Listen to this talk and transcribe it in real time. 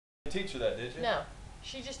Teach her that, did you? No,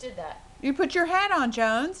 she just did that. You put your hat on,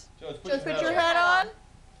 Jones. Jones, Put your hat on.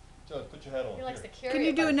 Jones, put your hat on. He likes to carry Can you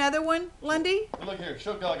it do by- another one, Lundy? Look here,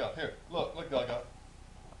 show Gaga. Here, look Gaga.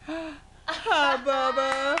 Hi,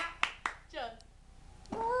 Bubba. Jones.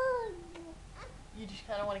 You just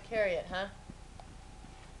kind of want to carry it, huh?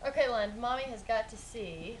 Okay, Lund, Mommy has got to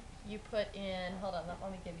see you put in, hold on,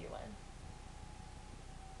 let me give you one.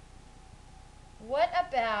 What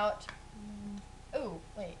about, oh,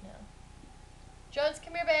 wait, no. Jones,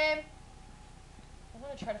 come here, babe. I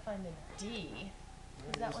want to try to find the D.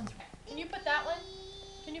 'Cause that one's, can you put that one?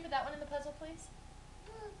 Can you put that one in the puzzle, please?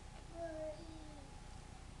 What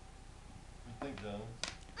do you think, Jones?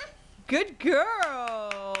 Good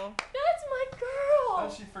girl. That's my girl. How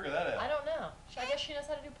did she figure that out? I don't know. I guess she knows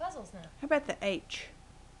how to do puzzles now. How about the H?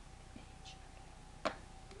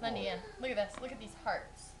 Lundy, in. Look at this. Look at these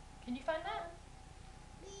hearts. Can you find that?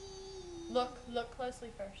 Look closely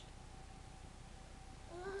first.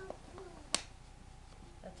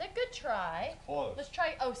 That's a good try. Close. Let's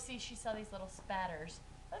try. Oh, see, she saw these little spatters.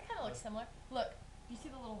 That kind of looks similar. Look, do you see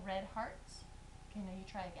the little red hearts? Okay, now you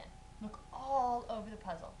try again. Look all over the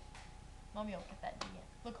puzzle. Mommy will put that D in.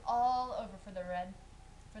 Look all over for the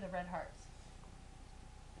red hearts.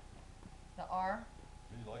 The R.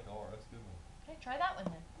 You like R? That's a good one. Okay, try that one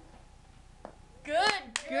then.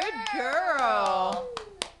 Good girl. Good girl.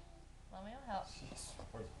 Mommy will help. Jeez.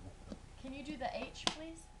 Can you do the H,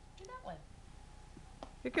 please? Do that one.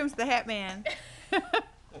 Here comes the Hat Man.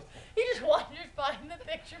 He just wanders behind the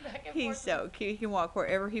picture back and He's forth. so cute. He can walk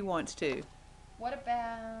wherever he wants to. What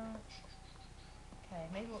about... Okay,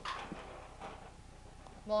 maybe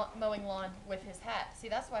we'll... mowing lawn with his hat. See,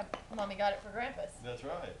 that's why Mommy got it for Grandpa's. That's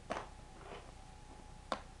right.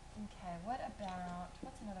 Okay, what about...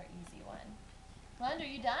 What's another easy one? Lund, are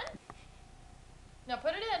you done? No,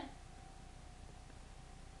 put it in.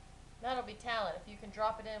 That'll be talent if you can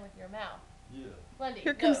drop it in with your mouth. Yeah. Lundy,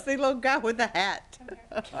 Here comes go. the little guy with the hat. Come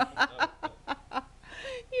here.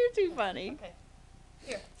 You're too funny. Okay.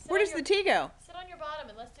 Here. sit Where on does your- the T go? Sit on your bottom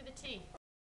and let's do the T.